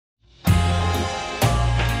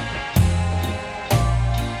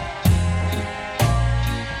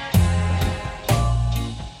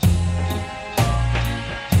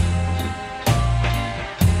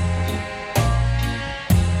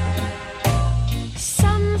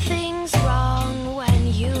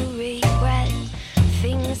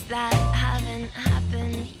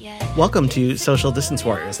Welcome to Social Distance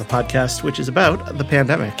Warriors, the podcast which is about the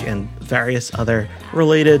pandemic and various other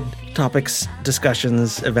related topics,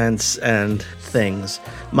 discussions, events, and things.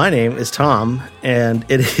 My name is Tom, and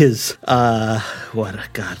it is, what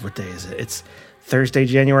day is it? It's Thursday,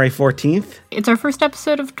 January 14th. It's our first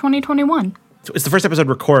episode of 2021. It's the first episode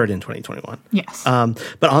recorded in 2021. Yes.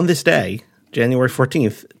 But on this day, January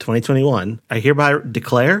 14th, 2021, I hereby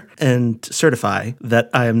declare and certify that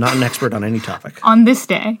I am not an expert on any topic. On this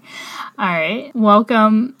day. All right.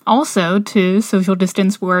 Welcome also to Social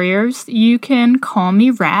Distance Warriors. You can call me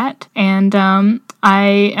Rat, and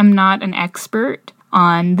I am not an expert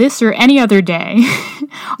on this or any other day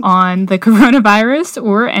on the coronavirus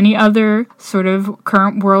or any other sort of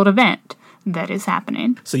current world event that is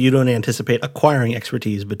happening. So you don't anticipate acquiring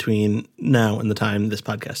expertise between now and the time this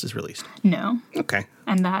podcast is released? No. Okay.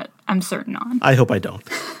 And that I'm certain on. I hope I don't.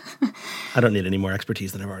 I don't need any more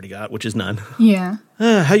expertise than I've already got, which is none. Yeah.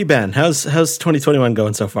 How you been? How's 2021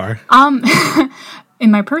 going so far? In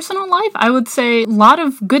my personal life, I would say a lot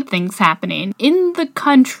of good things happening. In the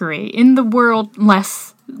country, in the world,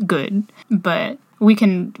 less good. But we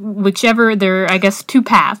can, whichever, there are, I guess, two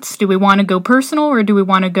paths. Do we want to go personal or do we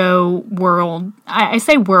want to go world? I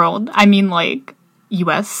say world, I mean like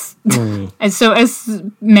U.S. And so as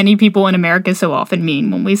many people in America so often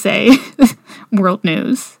mean when we say world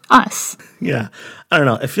news, us. Yeah. I don't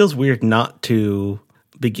know. It feels weird not to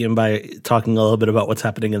begin by talking a little bit about what's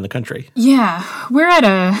happening in the country. Yeah, we're at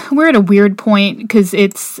a weird point because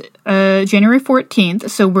it's January 14th,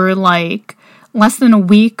 so we're like less than a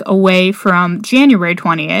week away from January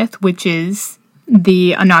 20th, which is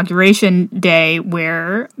the inauguration day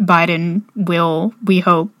where Biden will, we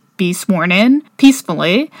hope, be sworn in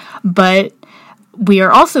peacefully. But we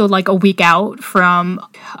are also like a week out from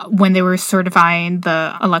when they were certifying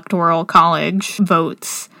the Electoral College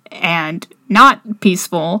votes, and not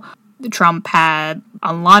peaceful. Trump had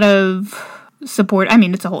a lot of support. I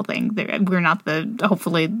mean, it's a whole thing. We're not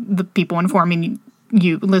hopefully the people informing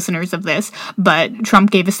you listeners of this, but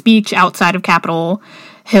Trump gave a speech outside of Capitol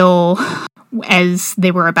Hill as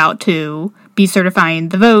they were about to be certifying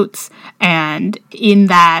the votes, and in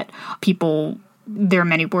that, people, there are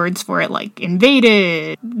many words for it, like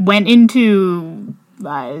invaded, went into,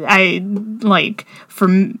 for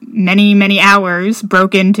many hours,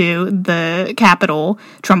 broke into the Capitol,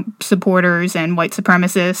 Trump supporters and white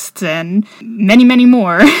supremacists and many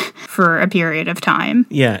more for a period of time.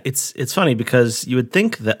 Yeah, it's funny because you would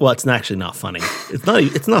think that, well, it's actually not funny.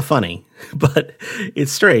 It's not funny, but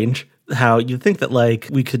it's strange how you think that like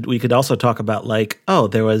we could also talk about like, oh,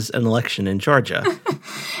 there was an election in Georgia.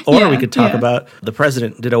 Or we could talk about the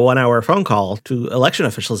president did a 1-hour phone call to election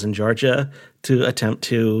officials in Georgia to attempt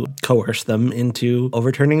to coerce them into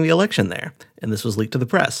overturning the election there. And this was leaked to the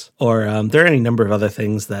press. Or there are any number of other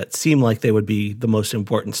things that seem like they would be the most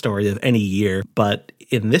important story of any year. But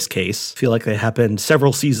in this case, feel like they happened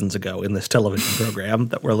several seasons ago in this television program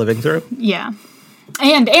that we're living through. Yeah.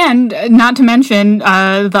 And not to mention,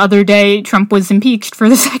 the other day, Trump was impeached for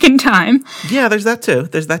the second time. Yeah, there's that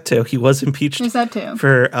too. He was impeached. There's that too.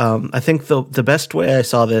 For, I think the best way I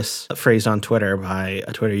saw this phrased on Twitter by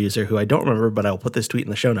a Twitter user who I don't remember, but I'll put this tweet in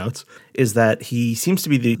the show notes, is that he seems to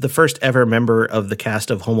be the first ever member of the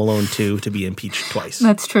cast of Home Alone 2 to be impeached twice.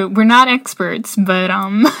 That's true. We're not experts, but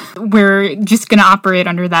we're just going to operate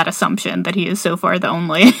under that assumption that he is so far the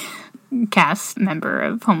only cast member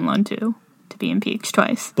of Home Alone 2. Be impeached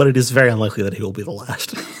twice. But it is very unlikely that he will be the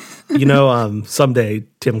last. Someday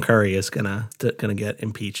Tim Curry is gonna get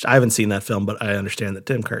impeached. I haven't seen that film, but I understand that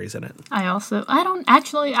Tim Curry's in it.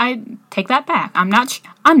 I take that back. I'm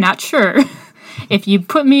not sure. If you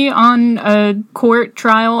put me on a court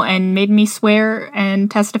trial and made me swear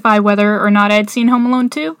and testify whether or not I'd seen Home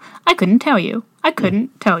Alone 2, I couldn't tell you.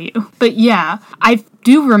 But yeah, I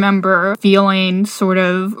do remember feeling sort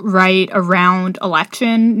of right around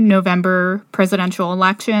November presidential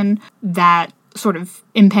election, that sort of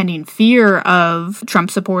impending fear of Trump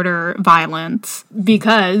supporter violence,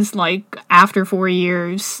 because like after 4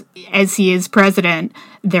 years as he is president,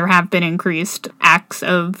 there have been increased acts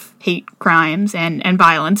of hate crimes and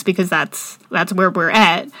violence, because that's where we're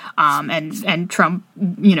at. And Trump,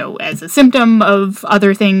 as a symptom of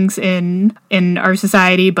other things in our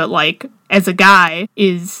society, but like as a guy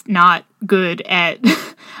is not good at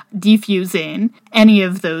defusing any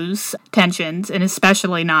of those tensions, and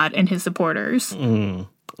especially not in his supporters.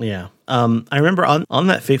 Yeah. I remember on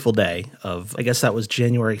that fateful day of, I guess that was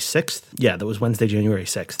January 6th. Yeah, that was Wednesday, January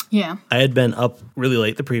 6th. Yeah. I had been up really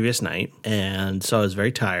late the previous night, and so I was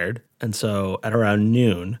very tired. And so at around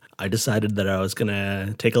noon, I decided that I was going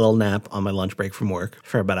to take a little nap on my lunch break from work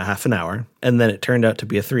for about a half an hour. And then it turned out to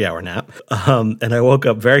be a 3-hour nap. And I woke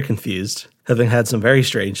up very confused, having had some very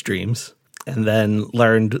strange dreams. And then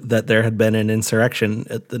learned that there had been an insurrection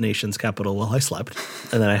at the nation's capital while I slept.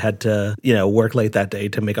 And then I had to, work late that day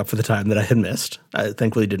to make up for the time that I had missed. I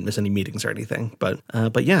thankfully didn't miss any meetings or anything. But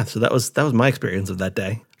yeah, so that was my experience of that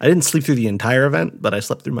day. I didn't sleep through the entire event, but I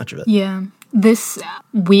slept through much of it. Yeah. This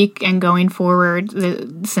week and going forward,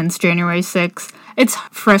 since January 6th, it's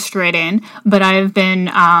frustrating, but I've been,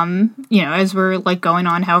 as we're going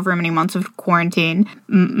on however many months of quarantine,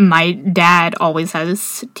 my dad always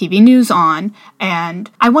has TV news on,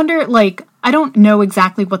 and I wonder, I don't know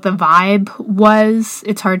exactly what the vibe was.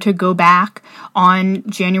 It's hard to go back on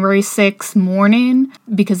January 6th morning,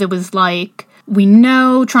 because it was we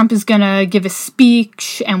know Trump is going to give a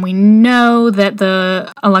speech, and we know that the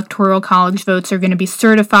Electoral College votes are going to be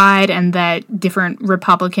certified, and that different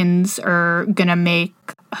Republicans are going to make,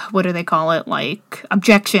 what do they call it?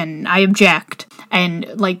 Objection. I object. And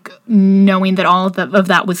knowing that all of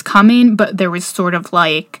that was coming, but there was sort of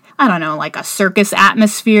a circus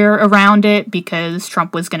atmosphere around it, because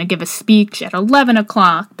Trump was going to give a speech at 11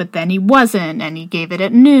 o'clock, but then he wasn't, and he gave it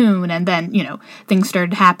at noon, and then, things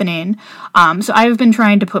started happening. So I've been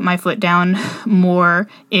trying to put my foot down more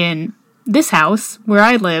in this house where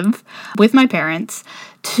I live with my parents,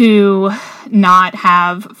 to not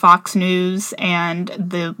have Fox News and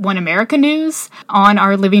the One America News on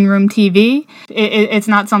our living room TV. It's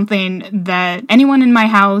not something that anyone in my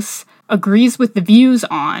house agrees with the views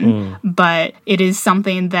on, but it is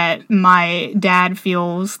something that my dad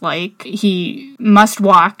feels like he must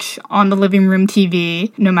watch on the living room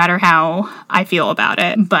TV, no matter how I feel about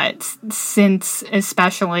it. But since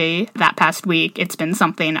especially that past week, it's been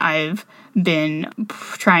something I've been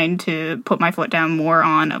trying to put my foot down more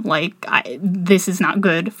on, of this is not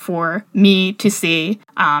good for me to see,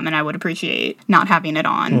 and I would appreciate not having it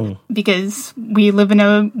on, because we live in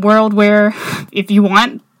a world where if you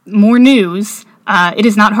want more news, it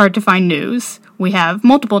is not hard to find news. We have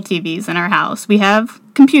multiple TVs in our house. We have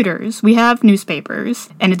computers. We have newspapers.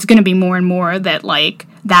 And it's going to be more and more that,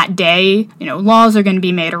 that day, laws are going to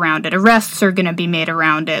be made around it. Arrests are going to be made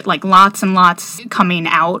around it. Lots and lots coming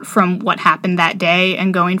out from what happened that day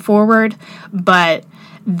and going forward. But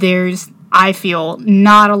there's, I feel,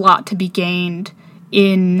 not a lot to be gained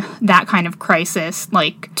in that kind of crisis,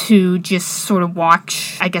 to just sort of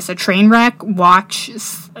watch, I guess, a train wreck, watch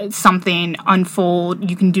something unfold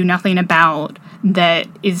you can do nothing about, that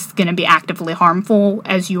is going to be actively harmful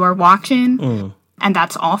as you are watching. And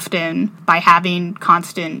that's often, by having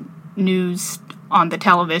constant news on the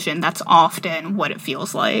television, that's often what it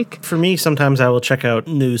feels like. For me, sometimes I will check out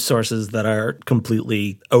news sources that are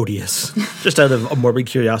completely odious, just out of a morbid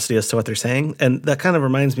curiosity as to what they're saying. And that kind of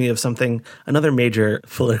reminds me of another major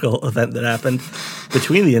political event that happened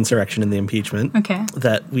between the insurrection and the impeachment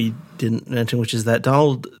that we didn't mention, which is that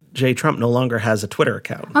Donald J. Trump no longer has a Twitter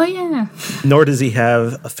account. Oh, yeah. Nor does he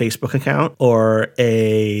have a Facebook account or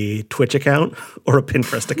a Twitch account or a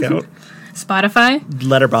Pinterest account. Spotify?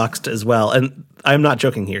 Letterboxd as well. And I'm not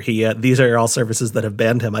joking here. These are all services that have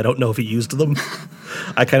banned him. I don't know if he used them.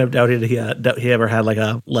 I kind of doubted he ever had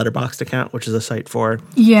a Letterboxd account, which is a site for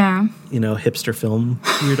hipster film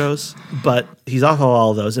weirdos. But he's off of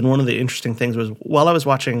all of those. And one of the interesting things was, while I was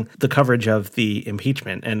watching the coverage of the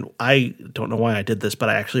impeachment, and I don't know why I did this, but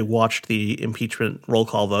I actually watched the impeachment roll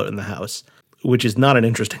call vote in the House, which is not an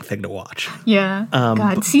interesting thing to watch. Yeah.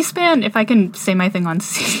 God, C-SPAN, if I can say my thing on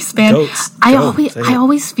C-SPAN, I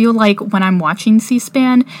always feel like when I'm watching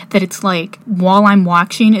C-SPAN that it's while I'm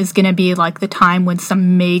watching is going to be the time when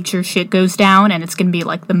some major shit goes down, and it's going to be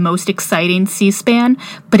the most exciting C-SPAN,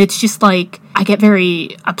 but it's just I get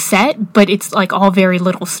very upset, but it's all very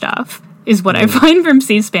little stuff is what I find from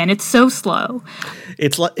C-SPAN. It's so slow.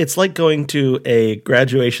 It's like going to a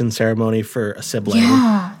graduation ceremony for a sibling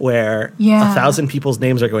where 1,000 people's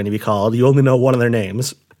names are going to be called. You only know one of their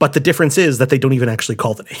names. But the difference is that they don't even actually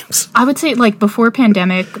call the names. I would say, before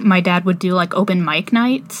pandemic, my dad would do, open mic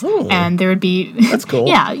nights. And there would be... That's cool.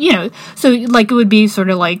 Yeah, so, it would be sort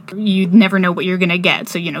of you'd never know what you're going to get.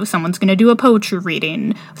 So, someone's going to do a poetry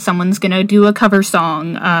reading. Someone's going to do a cover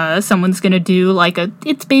song. Someone's going to do,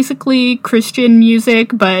 it's basically Christian music,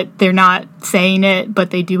 but they're not saying it, but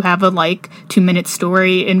they do have a, 2-minute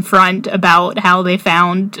story in front about how they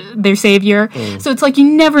found their savior. So it's you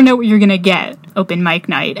never know what you're going to get open mic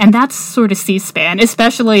night. And that's sort of C-SPAN,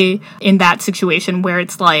 especially in that situation where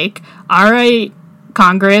it's like, all right,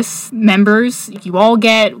 Congress members, you all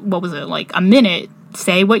get, what was it, like a minute.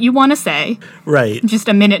 Say what you want to say. Right. Just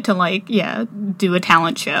a minute to do a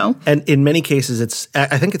talent show. And in many cases,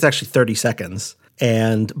 I think it's actually 30 seconds.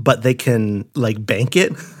 But they can bank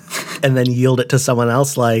it and then yield it to someone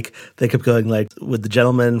else. Like they kept going would the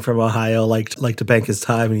gentleman from Ohio like to bank his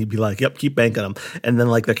time? And he'd be like, yep, keep banking them. And then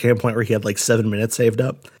there came a point where he had 7 minutes saved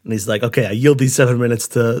up. And he's like, okay, I yield these 7 minutes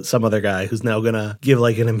to some other guy who's now going to give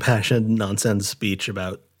an impassioned nonsense speech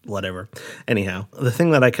about whatever. Anyhow, the thing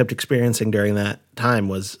that I kept experiencing during that time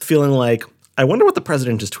was feeling like, I wonder what the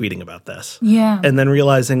president is tweeting about this. Yeah. And then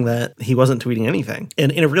realizing that he wasn't tweeting anything.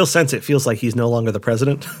 And in a real sense, it feels like he's no longer the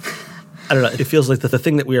president. I don't know. It feels like the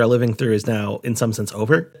thing that we are living through is now, in some sense,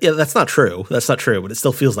 over. Yeah, that's not true. That's not true, but it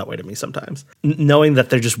still feels that way to me sometimes. Knowing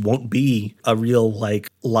that there just won't be a real,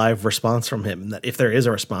 live response from him. And that if there is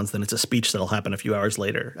a response, then it's a speech that'll happen a few hours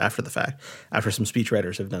later after the fact, after some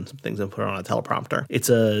speechwriters have done some things and put it on a teleprompter. It's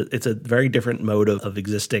a very different mode of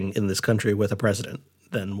existing in this country with a president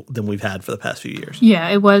than we've had for the past few years. Yeah,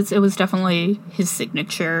 it was definitely his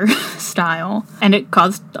signature style, and it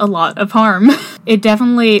caused a lot of harm. It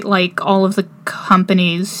definitely, all of the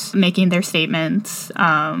companies making their statements,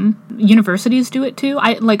 universities do it too.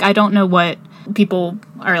 I don't know what people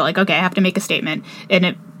are okay, I have to make a statement, and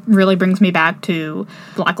it really brings me back to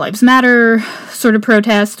Black Lives Matter sort of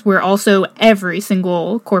protests, where also every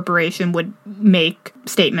single corporation would make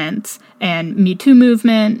statements, and Me Too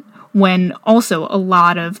movement, when also a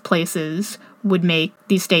lot of places would make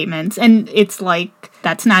these statements. And it's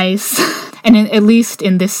that's nice. And at least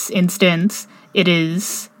in this instance, it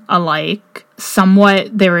is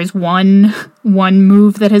somewhat, there is one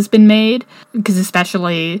move that has been made, because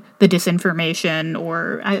especially the disinformation,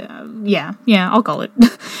 or I'll call it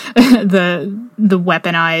the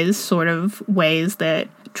weaponized sort of ways that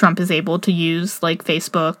Trump is able to use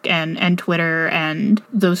Facebook and Twitter and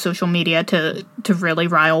those social media to really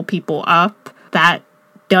rile people up. That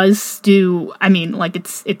does do,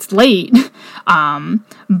 it's late,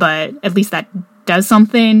 but at least that does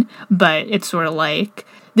something. But it's sort of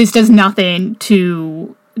this does nothing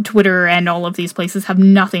to Twitter, and all of these places have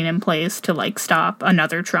nothing in place to stop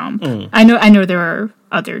another Trump. I know there are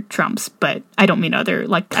other Trumps, but I don't mean other,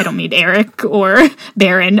 I don't mean Eric or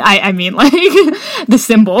Barron. I mean the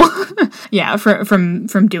symbol. Yeah,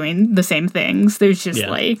 from doing the same things. There's just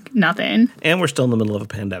nothing. And we're still in the middle of a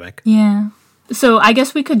pandemic. Yeah. So I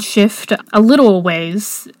guess we could shift a little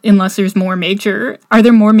ways, unless there's more major. Are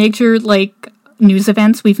there more major news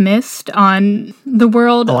events we've missed on the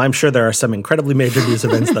world? Oh, I'm sure there are some incredibly major news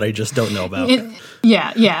events that I just don't know about.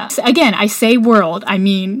 Yeah. Again, I say world, I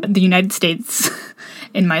mean the United States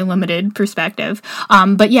in my limited perspective.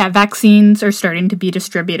 But yeah, vaccines are starting to be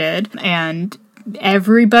distributed, and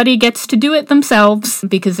everybody gets to do it themselves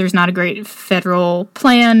because there's not a great federal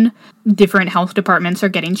plan. Different health departments are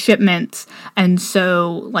getting shipments. And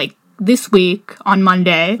so, this week on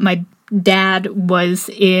Monday, my dad was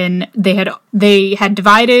they had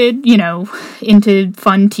divided, into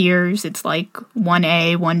fun tiers. It's 1A,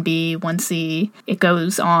 1B, 1C. It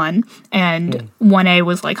goes on. And 1A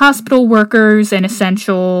was hospital workers and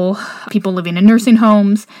essential people living in nursing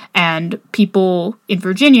homes, and people in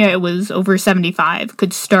Virginia, it was over 75,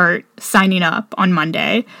 could start signing up on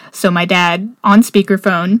Monday. So my dad, on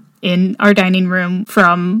speakerphone in our dining room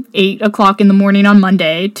from 8 o'clock in the morning on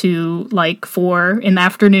Monday to 4 in the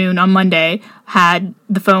afternoon on Monday, had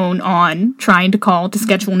the phone on trying to call to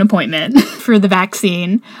schedule an appointment for the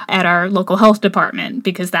vaccine at our local health department,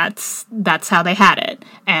 because that's how they had it.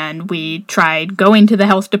 And we tried going to the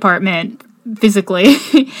health department physically,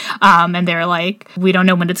 and they're we don't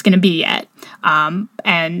know when it's going to be yet.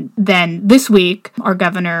 And then this week, our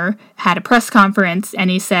governor had a press conference,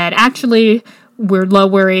 and he said, actually, we're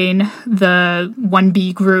lowering the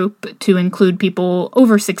 1B group to include people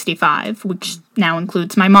over 65, which now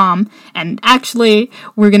includes my mom. And actually,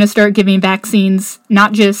 we're going to start giving vaccines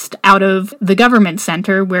not just out of the government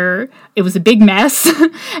center, where it was a big mess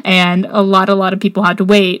and a lot of people had to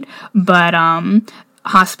wait, but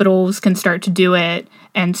hospitals can start to do it,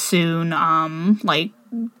 and soon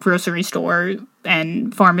grocery store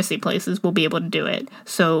and pharmacy places will be able to do it.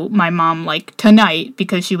 So my mom, tonight,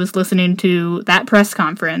 because she was listening to that press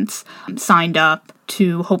conference, signed up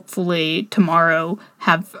to hopefully tomorrow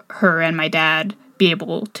have her and my dad be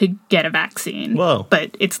able to get a vaccine. Whoa.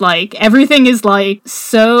 But it's everything is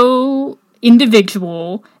so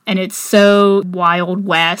individual, and it's so Wild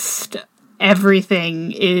West.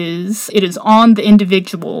 Everything is on the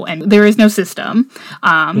individual, and there is no system.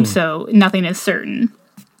 So nothing is certain.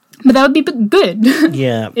 But that would be good.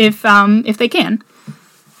 Yeah. if they can.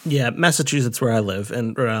 Yeah, Massachusetts, where I live,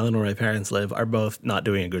 and Rhode Island, where my parents live, are both not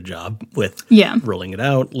doing a good job with rolling it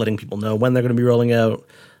out, letting people know when they're going to be rolling out.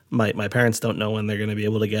 My parents don't know when they're going to be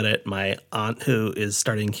able to get it. My aunt, who is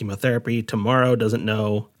starting chemotherapy tomorrow, doesn't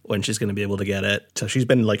know when she's going to be able to get it. So she's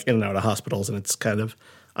been like in and out of hospitals, and it's kind of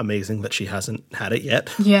amazing that she hasn't had it yet.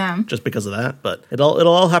 Yeah. Just because of that. But it'll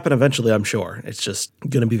all happen eventually, I'm sure. It's just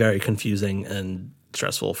going to be very confusing and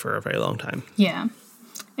stressful for a very long time. Yeah.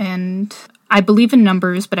 And I believe in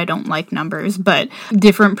numbers, but I don't like numbers. But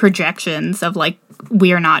different projections of like,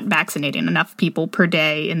 we are not vaccinating enough people per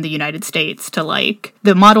day in the United States to like,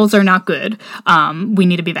 the models are not good. We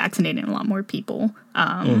need to be vaccinating a lot more people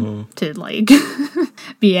to like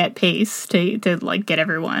be at pace to like get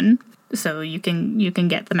everyone. So you can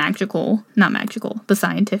get the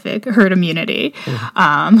scientific herd immunity.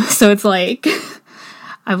 So it's like,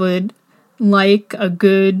 I would like a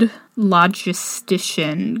good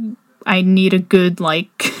logistician. I need a good,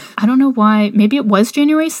 like, I don't know why, maybe it was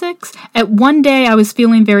January 6th. At one day, I was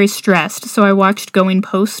feeling very stressed, so I watched Going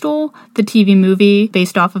Postal, the TV movie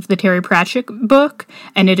based off of the Terry Pratchett book,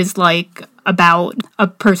 and it is, like, about a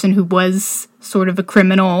person who was sort of a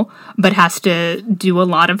criminal, but has to do a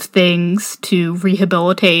lot of things to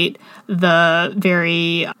rehabilitate the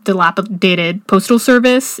very dilapidated postal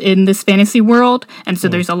service in this fantasy world. And so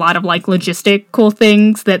there's a lot of like logistical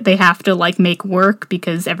things that they have to like make work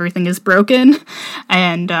because everything is broken.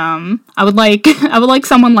 And I would like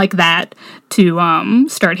someone like that to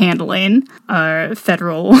start handling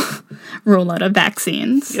federal rollout of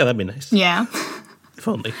vaccines. Yeah, that'd be nice. Yeah.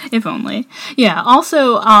 If only. Yeah.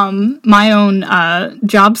 Also, my own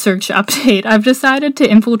job search update. I've decided to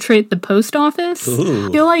infiltrate the post office. Ooh.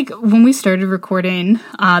 I feel like when we started recording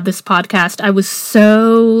this podcast, I was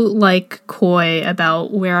so like coy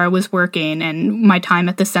about where I was working and my time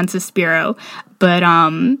at the Census Bureau. But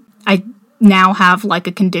I now have like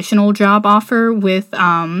a conditional job offer with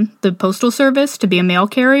the Postal Service to be a mail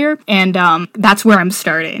carrier, and that's where I'm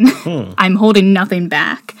starting. I'm holding nothing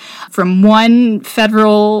back. From one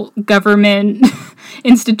federal government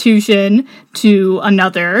institution to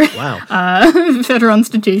another federal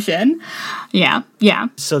institution. Yeah.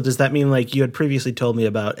 So does that mean like you had previously told me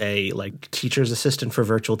about a like teacher's assistant for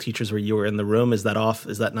virtual teachers where you were in the room? Is that off?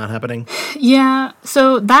 Is that not happening? Yeah.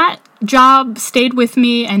 So that job stayed with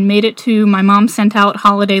me and made it to my mom sent out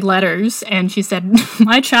holiday letters, and she said,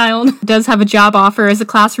 my child does have a job offer as a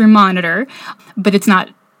classroom monitor, but it's not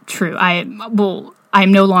true.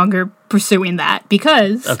 I'm no longer pursuing that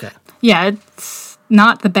because it's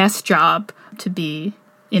not the best job to be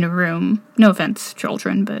in a room, no offense,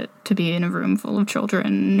 children, but to be in a room full of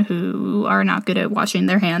children who are not good at washing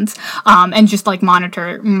their hands, and just like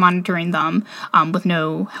monitoring them with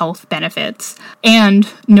no health benefits. And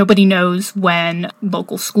nobody knows when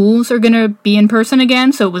local schools are going to be in person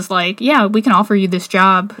again. So it was like, yeah, we can offer you this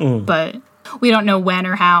job, but we don't know when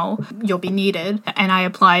or how you'll be needed. And I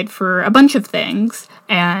applied for a bunch of things,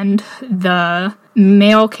 and the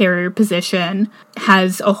mail carrier position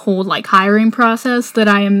has a whole like hiring process that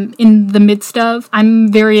I am in the midst of.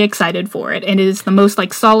 I'm very excited for it. It is the most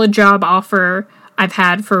like solid job offer I've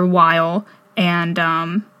had for a while, and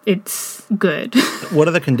it's good. What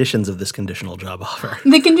are the conditions of this conditional job offer?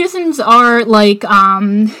 The conditions are like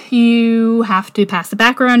you have to pass the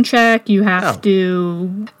background check, you have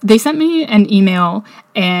to... They sent me an email,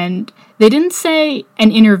 and they didn't say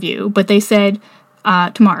an interview, but they said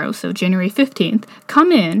tomorrow, so January 15th,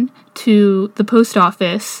 come in to the post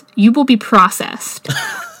office, you will be processed.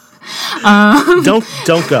 Don't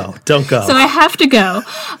go. So I have to go.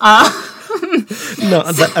 No,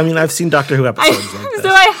 I mean, I've seen Doctor Who episodes like this. So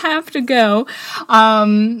I have to go.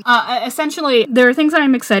 Essentially, there are things that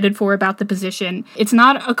I'm excited for about the position. It's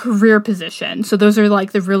not a career position. So those are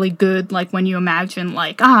like the really good, like when you imagine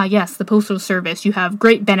like, yes, the Postal Service, you have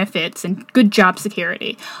great benefits and good job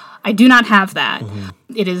security. I do not have that.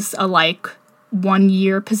 It is a like 1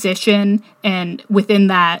 year position, and within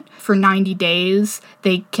that, for 90 days,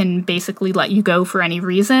 they can basically let you go for any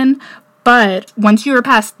reason. But once you are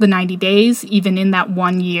past the 90 days, even in that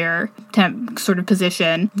 1 year temp sort of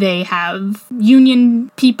position, they have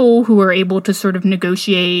union people who are able to sort of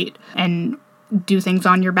negotiate and do things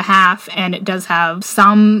on your behalf, and it does have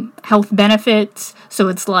some health benefits. So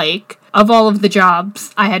it's like, of all of the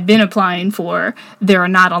jobs I had been applying for, there are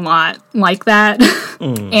not a lot like that.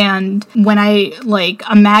 And when I like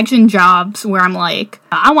imagine jobs where I'm like,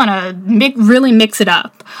 I want to really mix it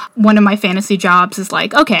up. One of my fantasy jobs is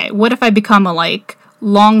like, okay, what if I become a like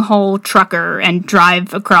long-haul trucker and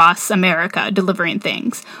drive across America delivering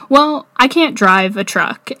things. Well, I can't drive a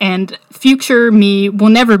truck, and future me will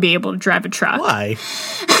never be able to drive a truck. Why?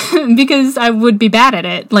 Because I would be bad at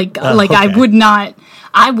it. Okay.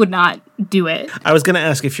 I would not do it. I was going to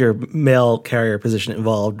ask if your mail carrier position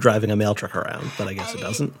involved driving a mail truck around, but I guess it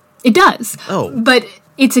doesn't. It does. Oh. But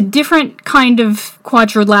it's a different kind of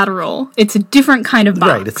quadrilateral. It's a different kind of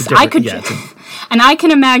box. Right, it's a different... And I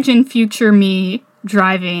can imagine future me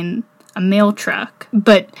driving a mail truck,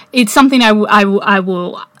 but it's something I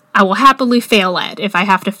will happily fail at if I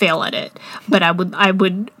have to fail at it. But I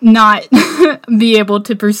would not be able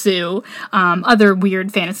to pursue other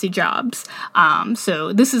weird fantasy jobs.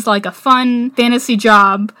 So this is like a fun fantasy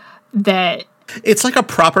job that... It's like a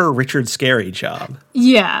proper Richard Scarry job.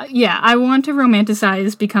 Yeah. I want to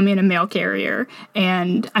romanticize becoming a mail carrier,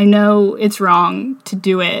 and I know it's wrong to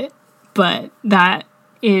do it, but that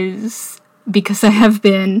is because I have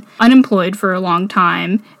been unemployed for a long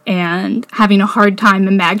time and having a hard time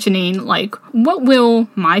imagining, like, what will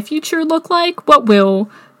my future look like? What will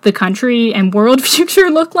the country and world future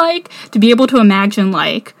look like? To be able to imagine,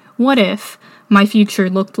 like, what if my future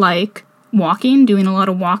looked like doing a lot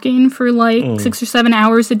of walking for 6 or 7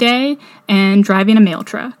 hours a day and driving a mail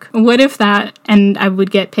truck? What if that, and I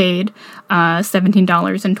would get paid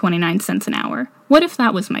 $17.29 an hour. What if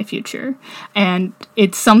that was my future? And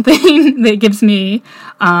it's something that gives me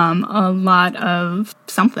a lot of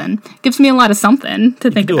something. Gives me a lot of something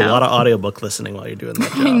to think about. You do a lot of audiobook listening while you're doing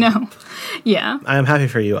that job. I know. Yeah. I am happy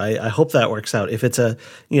for you. I hope that works out. If it's a,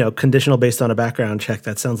 conditional based on a background check,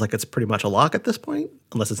 that sounds like it's pretty much a lock at this point.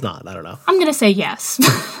 Unless it's not. I don't know. I'm going to say yes.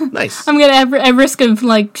 Nice. I'm going to, at risk of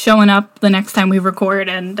showing up the next time we record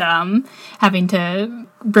and having to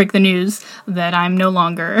break the news that I'm no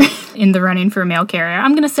longer in the running for a mail carrier,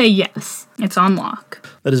 I'm going to say yes. It's on lock.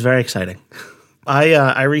 That is very exciting.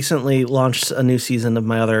 I recently launched a new season of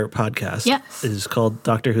my other podcast. Yes. It is called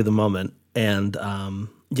Doctor Who: The Moment. And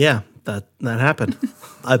that happened.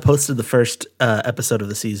 I posted the first episode of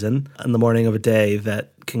the season on the morning of a day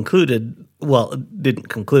that concluded, well, it didn't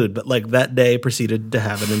conclude, but that day proceeded to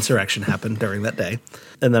have an insurrection happen during that day.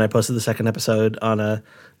 And then I posted the second episode on a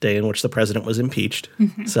day in which the president was impeached.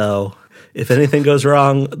 Mm-hmm. So if anything goes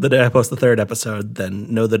wrong the day I post the third episode,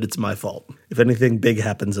 then know that it's my fault. If anything big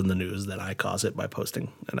happens in the news, then I cause it by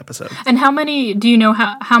posting an episode. And do you know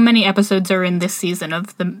how many episodes are in this season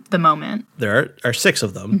of The Moment? There are 6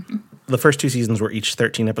 of them. Mm-hmm. The first 2 seasons were each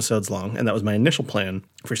 13 episodes long, and that was my initial plan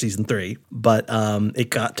for season 3. But it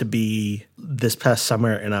got to be this past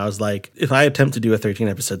summer, and I was like, if I attempt to do a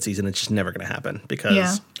 13-episode season, it's just never going to happen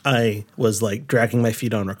because I was dragging my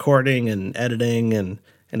feet on recording and editing and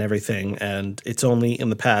everything, and it's only in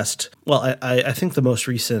the past, well, I think the most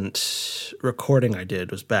recent recording I did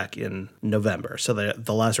was back in November, so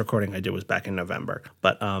the last recording I did was back in November,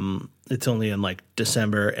 but it's only in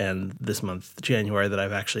December and this month, January, that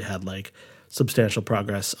I've actually had substantial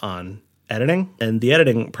progress on editing, and the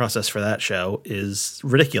editing process for that show is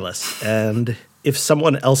ridiculous, and if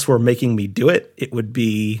someone else were making me do it, it would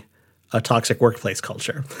be a toxic workplace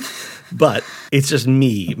culture. But it's just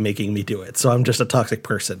me making me do it. So I'm just a toxic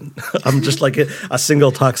person. I'm just a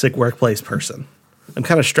single toxic workplace person. I'm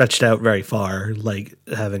kind of stretched out very far,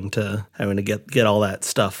 having to get all that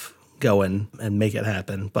stuff going and make it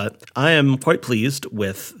happen. But I am quite pleased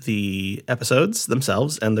with the episodes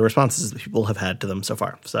themselves and the responses that people have had to them so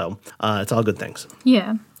far. So it's all good things.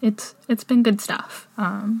 Yeah, it's been good stuff.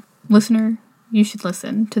 Listener, you should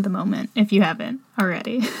listen to The Moment if you haven't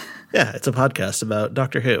already. Yeah, it's a podcast about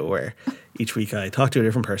Doctor Who where each week I talk to a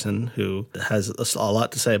different person who has a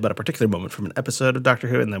lot to say about a particular moment from an episode of Doctor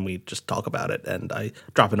Who, and then we just talk about it, and I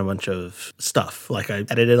drop in a bunch of stuff. I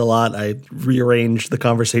edit it a lot. I rearrange the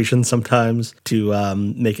conversation sometimes to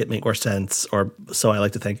make it make more sense, or so I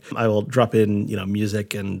like to think. I will drop in,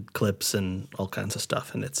 music and clips and all kinds of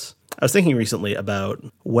stuff, and I was thinking recently about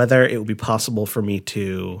whether it would be possible for me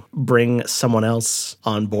to bring someone else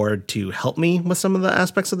on board to help me with some of the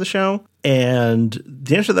aspects of the show. And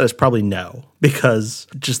the answer to that is probably no, because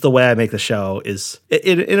just the way I make the show is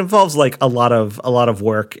it involves a lot of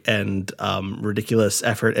work and ridiculous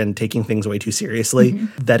effort and taking things way too seriously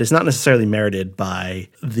that is not necessarily merited by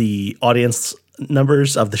the audience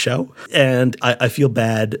numbers of the show, and I feel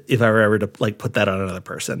bad if I were ever to put that on another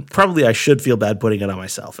person. Probably I should feel bad putting it on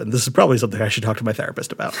myself, and this is probably something I should talk to my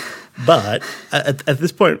therapist about. But at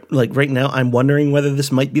this point, right now, I'm wondering whether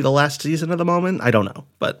this might be the last season of The Moment. I don't know,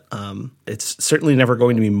 but it's certainly never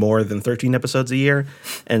going to be more than 13 episodes a year,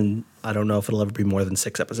 and I don't know if it'll ever be more than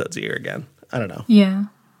 6 episodes a year again. I don't know. Yeah,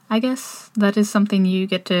 I guess that is something you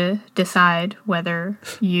get to decide whether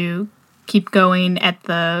you keep going at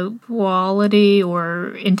the quality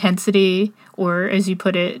or intensity, or as you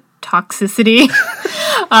put it, toxicity.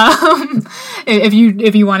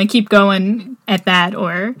 If you want to keep going at that,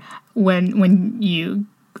 or when you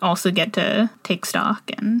also get to take stock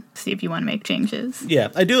and see if you want to make changes. Yeah,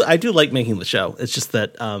 I do like making the show. It's just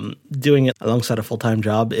that doing it alongside a full-time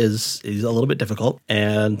job is a little bit difficult,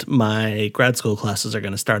 and my grad school classes are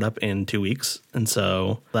going to start up in 2 weeks, and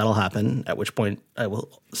so that'll happen, at which point I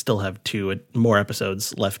will still have 2 more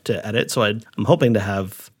episodes left to edit. So I'm hoping to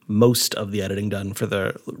have most of the editing done for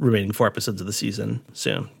the remaining 4 episodes of the season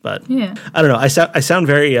soon. But yeah. I don't know. I sound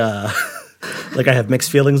very like I have mixed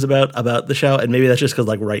feelings about the show, and maybe that's just because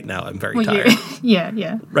like right now I'm very tired.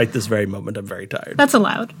 Yeah. Right this very moment, I'm very tired. That's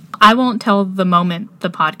allowed. I won't tell the moment the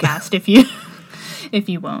podcast if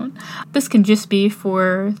you won't. This can just be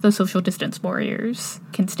for the social distance warriors.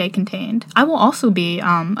 Can stay contained. I will also be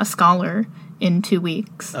a scholar in 2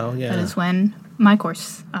 weeks. Oh yeah, that is when my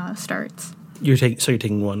course starts. You're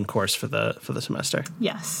taking one course for the semester.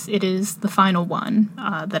 Yes, it is the final one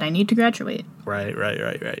that I need to graduate. Right.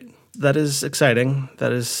 That is exciting.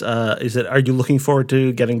 That is it? Are you looking forward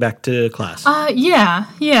to getting back to class? Yeah.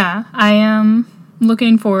 I am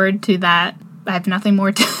looking forward to that. I have nothing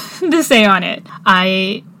more to say on it.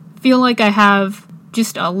 I feel like I have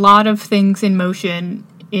just a lot of things in motion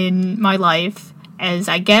in my life, as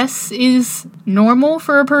I guess is normal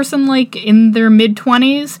for a person like in their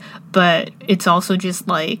mid-20s, but it's also just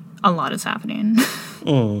like a lot is happening.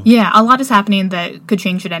 Yeah, a lot is happening that could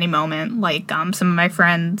change at any moment. Like some of my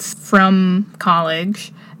friends from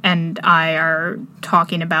college and I are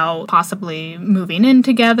talking about possibly moving in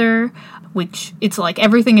together, which it's like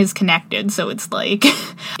everything is connected. So it's like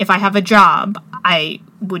if I have a job, I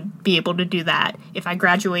would be able to do that. If I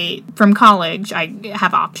graduate from college, I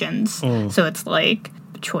have options. So it's like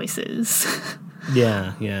choices.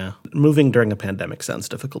 Yeah. Moving during a pandemic sounds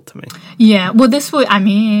difficult to me. Yeah, well, this would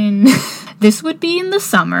be in the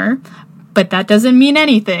summer, but that doesn't mean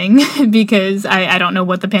anything because I don't know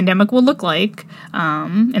what the pandemic will look like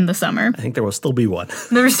in the summer. I think there will still be one.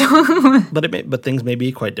 There's still But things may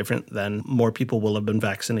be quite different then. More people will have been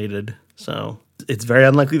vaccinated, so it's very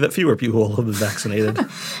unlikely that fewer people will have been vaccinated.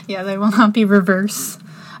 Yeah, there will not be reverse.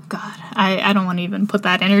 God, I don't want to even put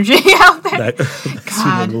that energy out there.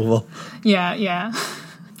 God. Yeah.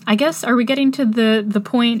 I guess, are we getting to the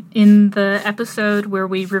point in the episode where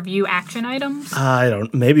we review action items?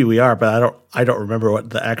 Maybe we are, but I don't remember what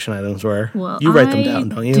the action items were. Well, you write them down,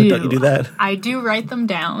 don't you? Don't you do that? I do write them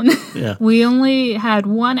down. Yeah. We only had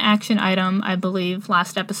one action item, I believe,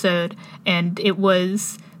 last episode, and it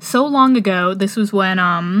was so long ago. This was when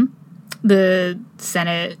the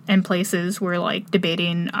Senate and places were like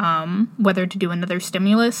debating whether to do another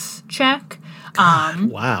stimulus check.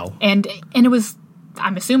 Wow. And it was,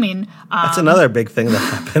 I'm assuming, that's another big thing that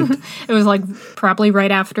happened. It was like probably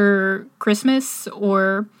right after Christmas,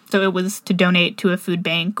 or so it was to donate to a food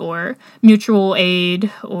bank or mutual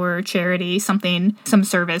aid or charity, some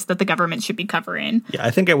service that the government should be covering. Yeah,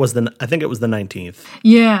 I think it was the 19th.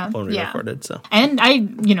 Yeah, when we recorded. So, and I,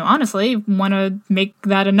 honestly want to make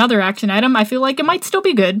that another action item. I feel like it might still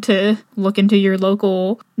be good to look into your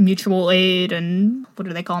local mutual aid and what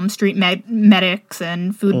do they call them, street medics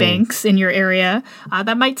and food banks in your area.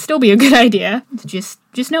 That might still be a good idea to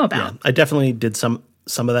just know about. Yeah, I definitely did some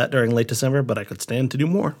of that during late December, but I could stand to do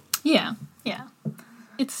more. Yeah.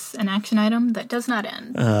 It's an action item that does not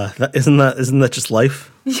end. Isn't that just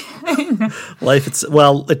life? Life.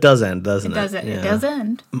 It does end, doesn't it? It does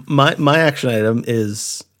end. My action item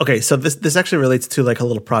is okay. So this actually relates to like a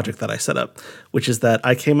little project that I set up, which is that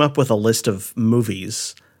I came up with a list of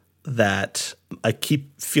movies that I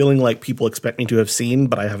keep feeling like people expect me to have seen,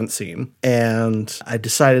 but I haven't seen. And I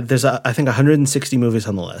decided there's, I think, 160 movies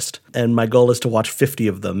on the list. And my goal is to watch 50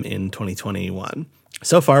 of them in 2021.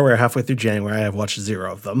 So far, we're halfway through January. I have watched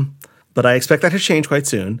 0 of them. But I expect that to change quite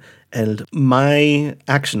soon. And my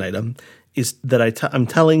action item is that I'm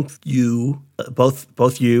telling you,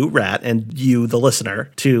 both you, Rat, and you, the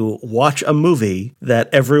listener, to watch a movie that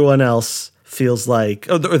everyone else feels like,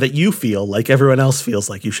 or that you feel like everyone else feels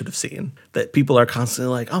like you should have seen. That people are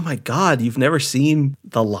constantly like, oh my God, you've never seen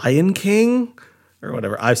The Lion King? Or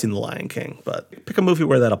whatever. I've seen The Lion King, but pick a movie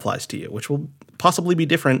where that applies to you, which will possibly be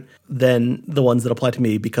different than the ones that apply to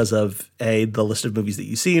me because of A, the list of movies that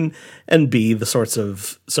you've seen, and B, the sorts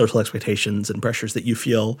of social expectations and pressures that you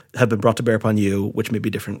feel have been brought to bear upon you, which may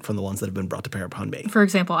be different from the ones that have been brought to bear upon me. For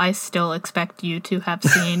example, I still expect you to have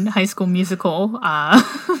seen High School Musical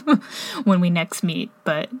when we next meet,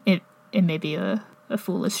 but it may be a a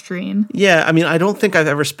foolish dream. Yeah, I mean, I don't think I've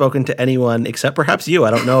ever spoken to anyone, except perhaps you,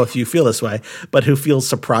 I don't know if you feel this way, but who feels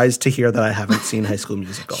surprised to hear that I haven't seen High School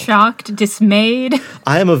Musical. Shocked, dismayed.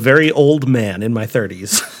 I am a very old man in my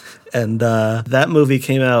 30s. And that movie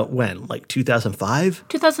came out when? Like 2005?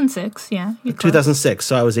 2006, yeah. 2006.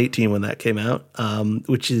 So I was 18 when that came out,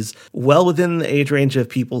 which is well within the age range of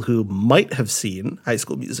people who might have seen High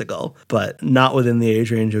School Musical, but not within the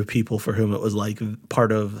age range of people for whom it was like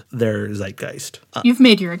part of their zeitgeist. You've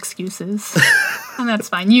made your excuses. And that's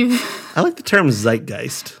fine. I like the term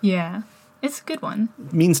zeitgeist. Yeah. It's a good one.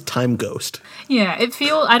 It means time ghost. Yeah,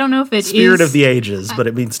 I don't know if it is... Spirit of the ages, but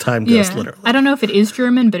it means time ghost, literally. I don't know if it is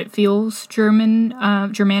German, but it feels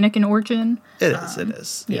Germanic in origin. It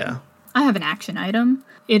is, yeah. I have an action item.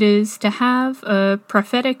 It is to have a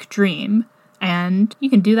prophetic dream, and you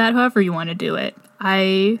can do that however you want to do it.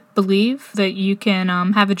 I believe that you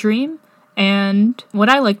can have a dream, and what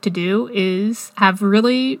I like to do is have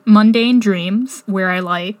really mundane dreams where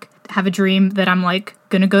I have a dream that I'm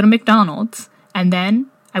gonna go to McDonald's, and then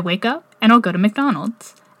I wake up and I'll go to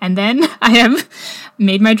McDonald's, and then I have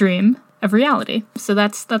made my dream of reality. So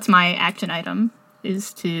that's my action item,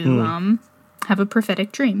 is to have a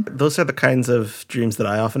prophetic dream. Those are the kinds of dreams that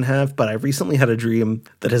I often have, but I recently had a dream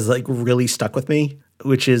that has really stuck with me,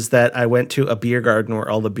 which is that I went to a beer garden where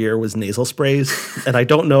all the beer was nasal sprays, and I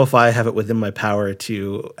don't know if I have it within my power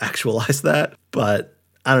to actualize that, but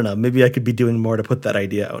I don't know, maybe I could be doing more to put that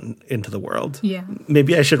idea out into the world. Yeah.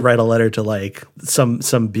 Maybe I should write a letter to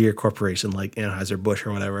some beer corporation like Anheuser-Busch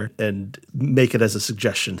or whatever and make it as a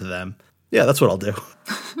suggestion to them. Yeah, that's what I'll do.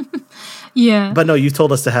 Yeah. But no, you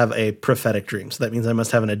told us to have a prophetic dream, so that means I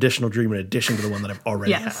must have an additional dream in addition to the one that I've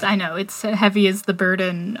already had. Yes, I know. It's heavy as the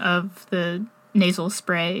burden of the nasal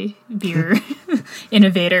spray beer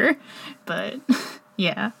innovator. But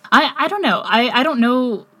yeah. I don't know. I don't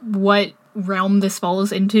know what realm this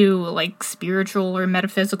falls into, spiritual or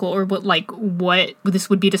metaphysical, or what this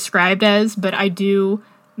would be described as, but I do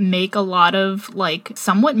make a lot of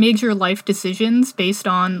somewhat major life decisions based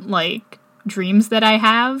on dreams that I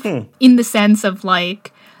have, in the sense of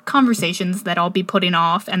conversations that I'll be putting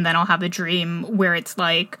off, and then I'll have a dream where it's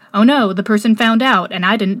oh no, the person found out and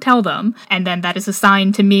I didn't tell them, and then that is a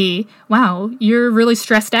sign to me, wow, you're really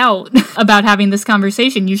stressed out about having this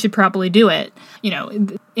conversation, you should probably do it,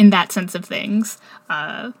 in that sense of things.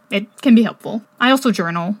 It can be helpful. I also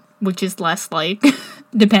journal, which is less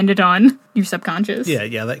dependent on your subconscious.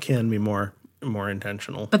 Yeah, that can be more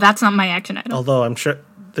intentional, but that's not my action item. Although I'm sure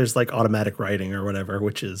there's automatic writing or whatever,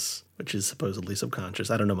 which is supposedly subconscious.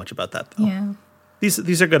 I don't know much about that though. Yeah.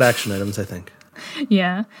 These are good action items, I think.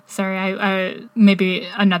 Yeah. Sorry, I maybe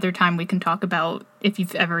another time we can talk about if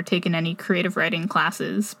you've ever taken any creative writing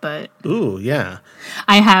classes, but... Ooh, yeah.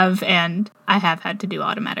 I have had to do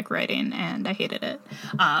automatic writing, and I hated it.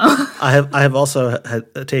 I have also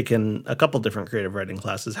taken a couple different creative writing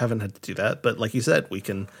classes. Haven't had to do that, but like you said, we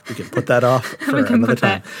can put that off for another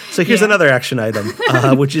time. So here's another action item,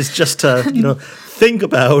 which is just to think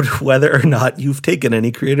about whether or not you've taken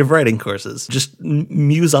any creative writing courses. Just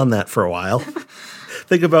muse on that for a while.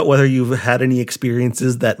 Think about whether you've had any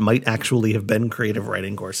experiences that might actually have been creative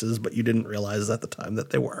writing courses, but you didn't realize at the time that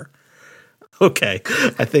they were. Okay,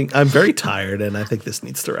 I think I'm very tired, and I think this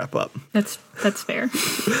needs to wrap up. That's fair.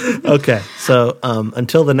 Okay, so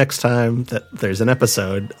until the next time that there's an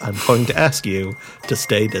episode, I'm going to ask you to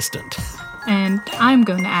stay distant. And I'm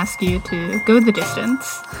going to ask you to go the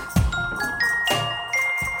distance.